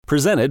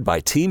Presented by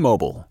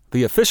T-Mobile,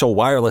 the official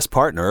wireless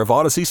partner of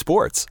Odyssey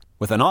Sports.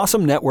 With an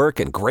awesome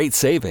network and great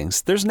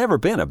savings, there's never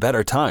been a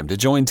better time to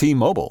join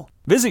T-Mobile.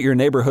 Visit your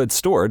neighborhood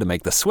store to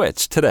make the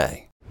switch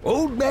today.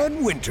 Old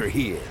Man Winter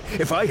here.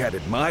 If I had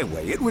it my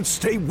way, it would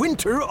stay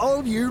winter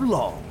all year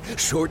long.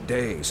 Short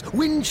days,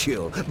 wind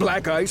chill,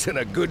 black ice, and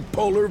a good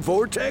polar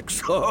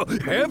vortex. Oh,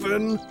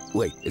 heaven.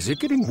 Wait, is it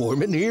getting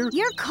warm in here?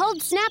 Your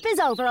cold snap is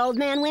over, Old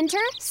Man Winter.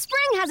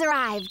 Spring has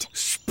arrived.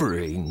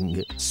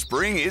 Spring.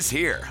 Spring is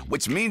here,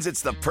 which means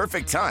it's the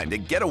perfect time to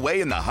get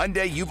away in the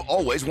Hyundai you've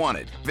always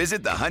wanted.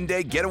 Visit the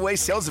Hyundai Getaway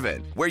Sales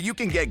Event, where you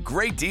can get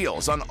great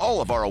deals on all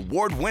of our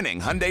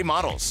award-winning Hyundai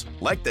models,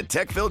 like the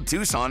tech-filled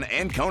Tucson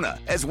and Kona,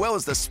 as well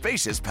as the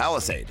spacious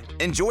Palisade.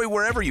 Enjoy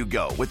wherever you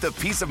go with the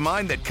peace of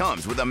mind that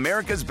comes with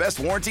America's best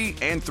warranty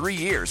and 3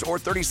 years or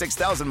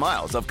 36,000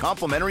 miles of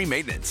complimentary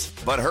maintenance.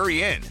 But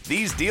hurry in,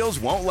 these deals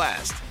won't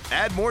last.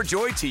 Add more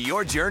joy to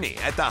your journey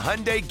at the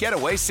Hyundai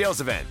Getaway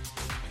Sales Event.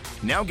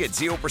 Now get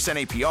 0%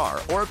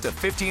 APR or up to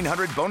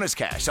 $1,500 bonus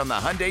cash on the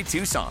Hyundai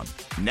Tucson.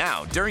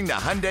 Now, during the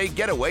Hyundai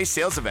Getaway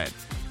Sales Event.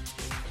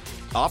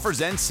 Offers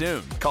end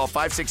soon. Call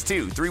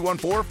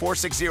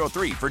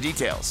 562-314-4603 for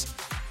details.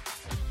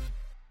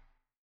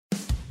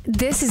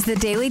 This is the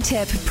Daily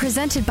Tip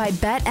presented by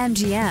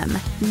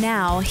BetMGM.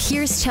 Now,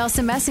 here's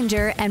Chelsea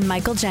Messenger and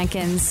Michael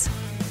Jenkins.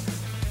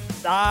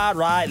 All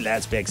right,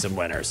 let's pick some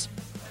winners.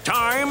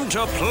 Time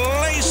to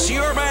place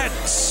your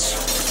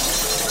bets.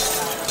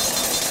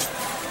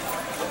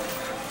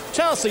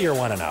 Chelsea, you're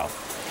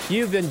 1-0.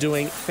 You've been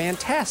doing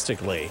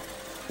fantastically.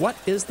 What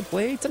is the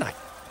play tonight?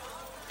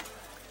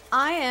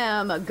 I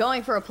am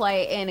going for a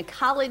play in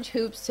college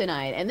hoops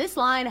tonight, and this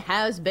line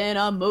has been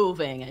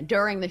moving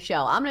during the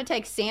show. I'm going to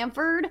take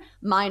Samford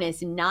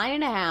minus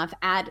 9.5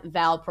 at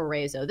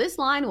Valparaiso. This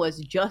line was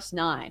just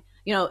 9,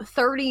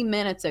 30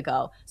 minutes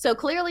ago. So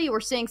clearly we're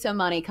seeing some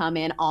money come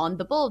in on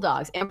the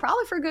Bulldogs, and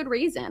probably for good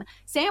reason.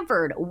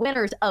 Samford,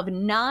 winners of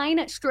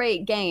 9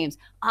 straight games,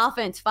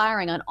 offense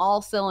firing on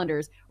all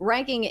cylinders,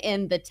 ranking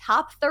in the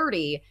top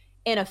 30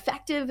 in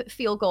effective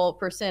field goal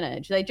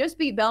percentage. They just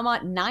beat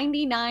Belmont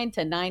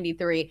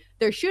 99-93.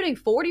 They're shooting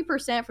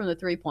 40% from the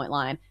three-point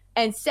line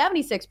and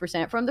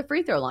 76% from the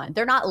free throw line.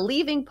 They're not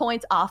leaving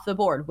points off the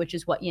board, which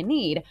is what you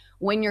need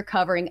when you're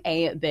covering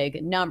a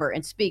big number.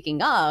 And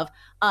speaking of,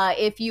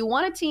 if you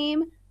want a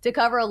team to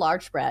cover a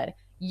large spread,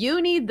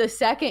 you need the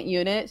second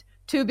unit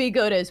to be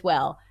good as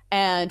well.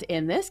 And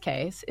in this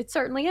case, it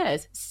certainly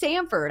is.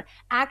 Samford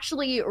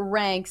actually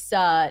ranks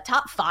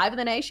top 5 in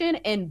the nation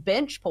in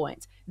bench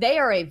points. They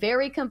are a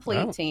very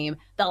complete team.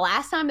 The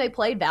last time they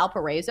played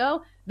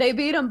Valparaiso, they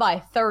beat them by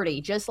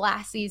 30 just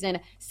last season,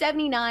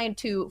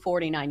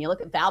 79-49. You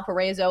look at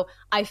Valparaiso,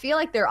 I feel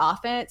like their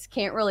offense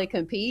can't really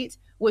compete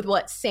with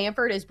what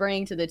Samford is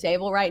bringing to the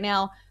table right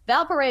now.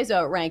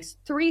 Valparaiso ranks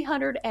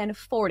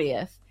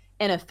 340th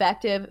in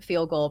effective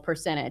field goal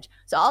percentage.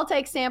 So I'll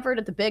take Samford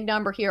at the big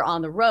number here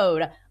on the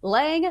road,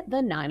 laying the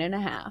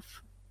 9.5.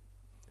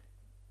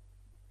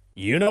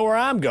 You know where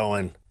I'm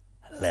going.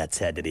 Let's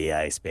head to the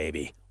ice,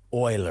 baby.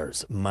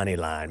 Oilers, money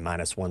line,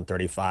 minus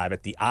 135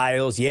 at the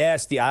Isles.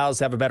 Yes, the Isles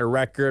have a better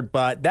record,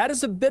 but that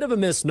is a bit of a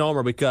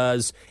misnomer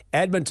because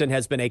Edmonton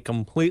has been a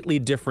completely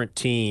different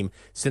team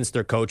since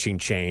their coaching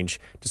change,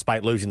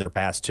 despite losing their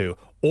past 2.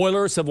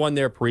 Oilers have won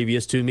their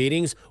previous 2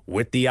 meetings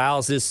with the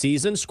Isles this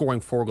season,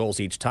 scoring 4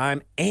 goals each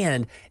time,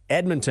 and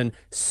Edmonton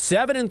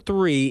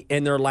 7-3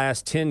 in their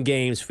last 10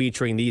 games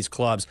featuring these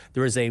clubs.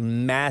 There is a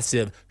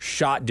massive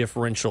shot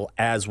differential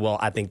as well.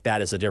 I think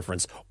that is a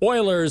difference.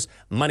 Oilers,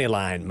 money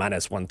line,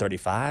 minus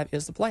 135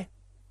 is the play.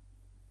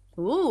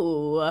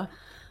 Ooh,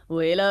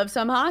 we love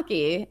some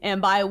hockey. And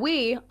by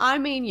we, I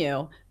mean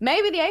you.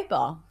 Maybe the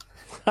 8-ball.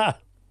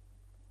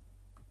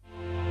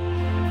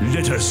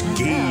 Let us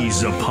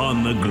gaze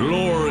upon the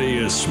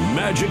glorious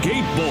magic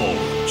 8-ball.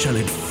 Shall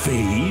it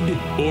fade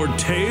or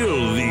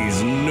tail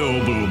these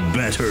noble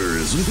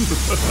betters?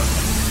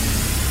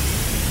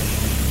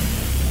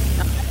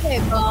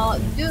 8-ball,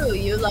 do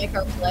you like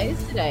our plays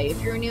today?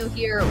 If you're new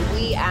here,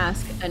 we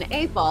ask an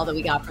 8-ball that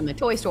we got from the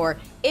toy store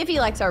if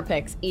he likes our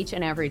picks each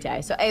and every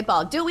day. So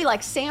 8-ball, do we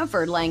like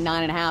Samford laying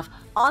 9.5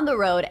 on the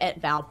road at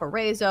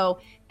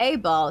Valparaiso?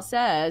 8-ball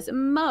says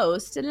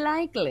most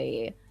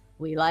likely.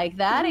 We like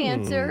that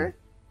answer.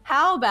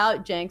 How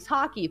about Jenks'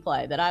 hockey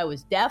play that I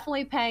was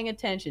definitely paying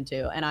attention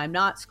to, and I'm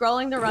not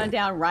scrolling the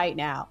rundown right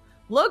now?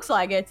 Looks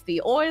like it's the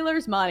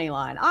Oilers' money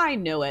line. I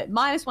knew it.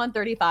 Minus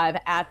 135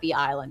 at the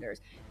Islanders.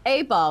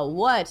 8-ball,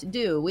 what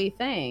do we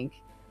think?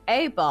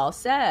 8-ball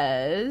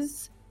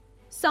says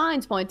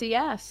signs point to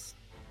yes.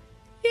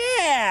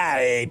 Yeah,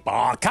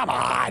 8-ball, come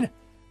on. You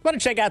want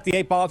to check out the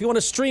 8-ball if you want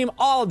to stream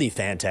all of the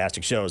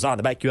fantastic shows on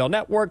the BetQL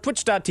network,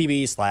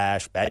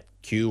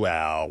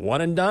 twitch.tv/BetQL.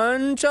 One and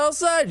done,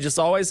 Chelsea? Just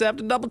always have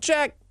to double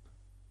check.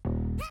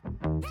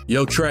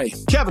 Yo, Trey.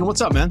 Kevin,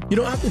 what's up, man? You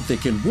know, I've been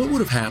thinking, what would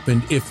have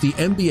happened if the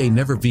NBA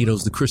never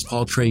vetoes the Chris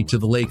Paul trade to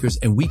the Lakers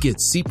and we get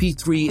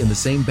CP3 in the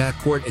same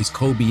backcourt as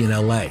Kobe in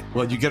LA?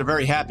 Well, you get a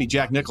very happy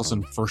Jack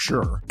Nicholson for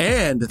sure.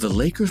 And the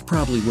Lakers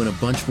probably win a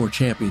bunch more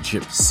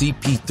championships.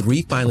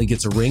 CP3 finally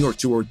gets a ring or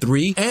 2 or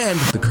 3, and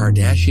the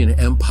Kardashian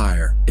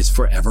empire is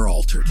forever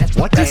altered.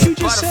 What did you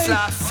just say?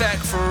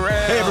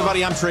 Hey,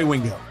 everybody, I'm Trey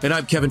Wingo. And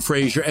I'm Kevin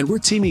Frazier, and we're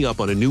teaming up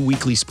on a new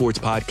weekly sports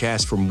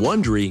podcast from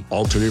Wondery,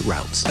 Alternate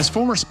Routes. As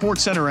former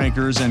Sports Center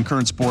anchors and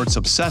current sports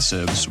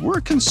obsessives, we're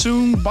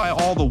consumed by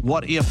all the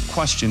what-if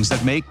questions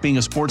that make being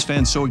a sports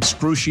fan so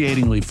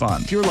excruciatingly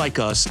fun. If you're like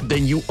us,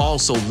 then you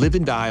also live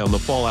and die on the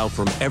fallout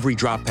from every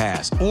drop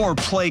pass. Or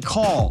play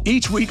call.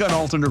 Each week on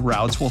Alternate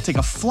Routes, we'll take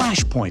a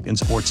flashpoint in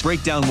sports,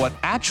 break down what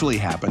actually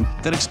happened,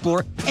 then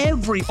explore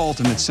every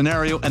alternate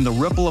scenario and the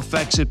ripple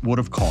effects it would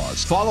have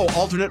caused. Follow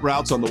Alternate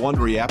Routes on the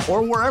Wondery app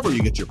or wherever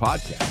you get your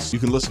podcasts. You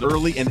can listen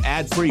early and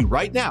ad-free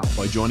right now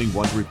by joining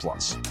Wondery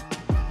Plus.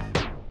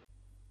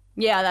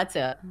 Yeah, that's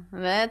it.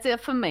 That's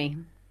it for me.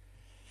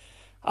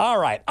 All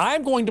right.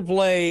 I'm going to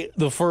play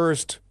the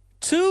first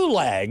 2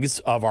 legs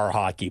of our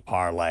hockey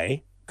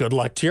parlay. Good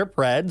luck to your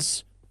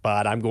Preds,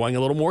 but I'm going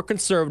a little more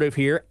conservative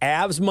here.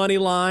 Avs money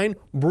line,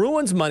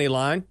 Bruins money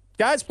line.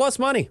 Guys, plus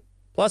money.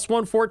 Plus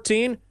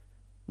 114.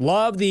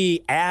 Love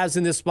the Avs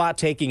in this spot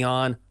taking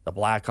on the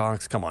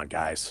Blackhawks. Come on,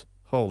 guys.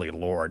 Holy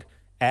Lord.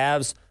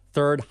 Avs,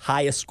 3rd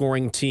highest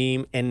scoring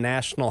team in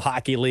National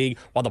Hockey League,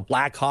 while the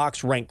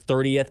Blackhawks rank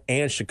 30th,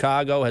 and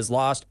Chicago has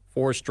lost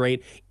 4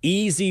 straight.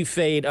 Easy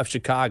fade of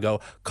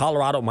Chicago.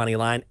 Colorado money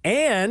line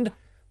and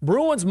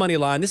Bruins money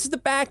line. This is the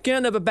back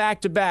end of a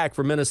back-to-back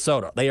for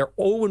Minnesota. They are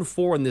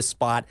 0-4 in this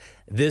spot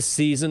this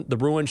season. The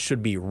Bruins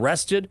should be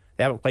rested.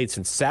 They haven't played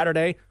since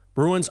Saturday.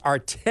 Bruins are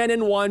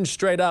 10-1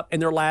 straight up in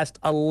their last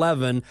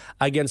 11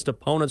 against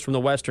opponents from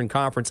the Western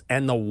Conference,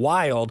 and the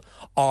Wild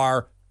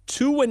are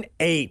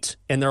 2-8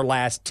 in their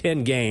last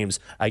 10 games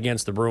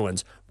against the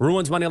Bruins.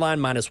 Bruins money line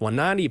minus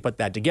 190. You put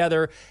that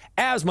together.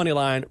 Avs money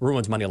line,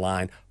 Bruins money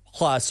line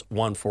plus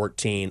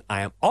 114.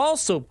 I am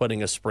also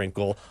putting a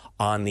sprinkle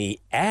on the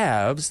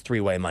Avs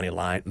 3-way money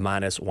line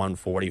minus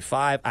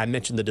 145. I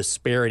mentioned the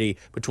disparity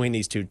between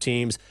these two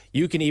teams.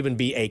 You can even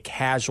be a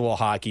casual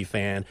hockey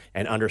fan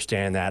and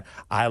understand that.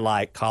 I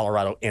like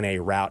Colorado in a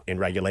rout in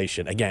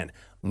regulation. Again,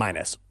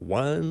 minus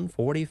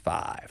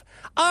 145.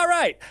 All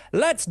right,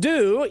 let's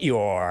do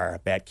your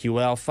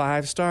BetQL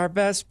 5-star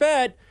best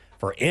bet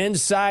for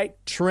insight,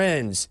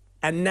 trends,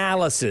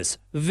 analysis,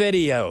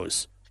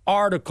 videos,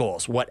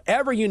 articles,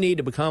 whatever you need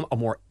to become a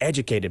more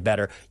educated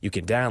bettor. You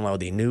can download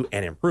the new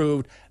and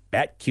improved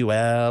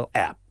BetQL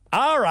app.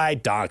 All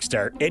right,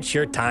 Donkster, it's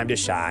your time to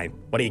shine.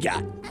 What do you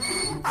got?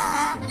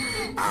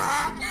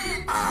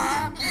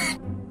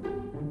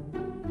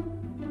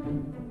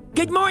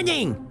 Good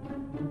morning.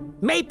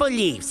 Maple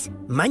Leafs,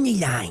 money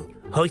line,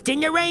 hosting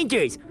the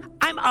Rangers.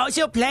 I'm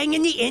also playing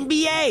in the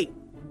NBA.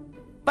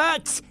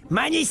 Bucks,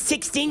 minus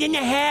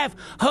 16.5,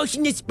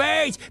 hosting the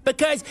Spurs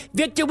because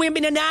Victor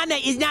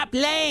Wembanyama is not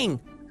playing.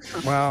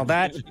 Well,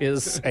 that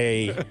is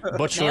a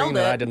butchering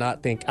that I did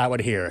not think I would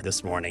hear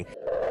this morning.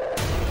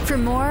 For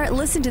more,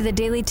 listen to the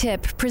Daily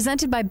Tip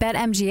presented by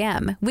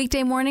BetMGM.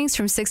 Weekday mornings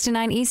from 6 to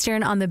 9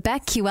 Eastern on the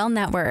BetQL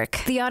network,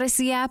 the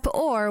Odyssey app,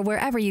 or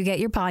wherever you get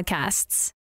your podcasts.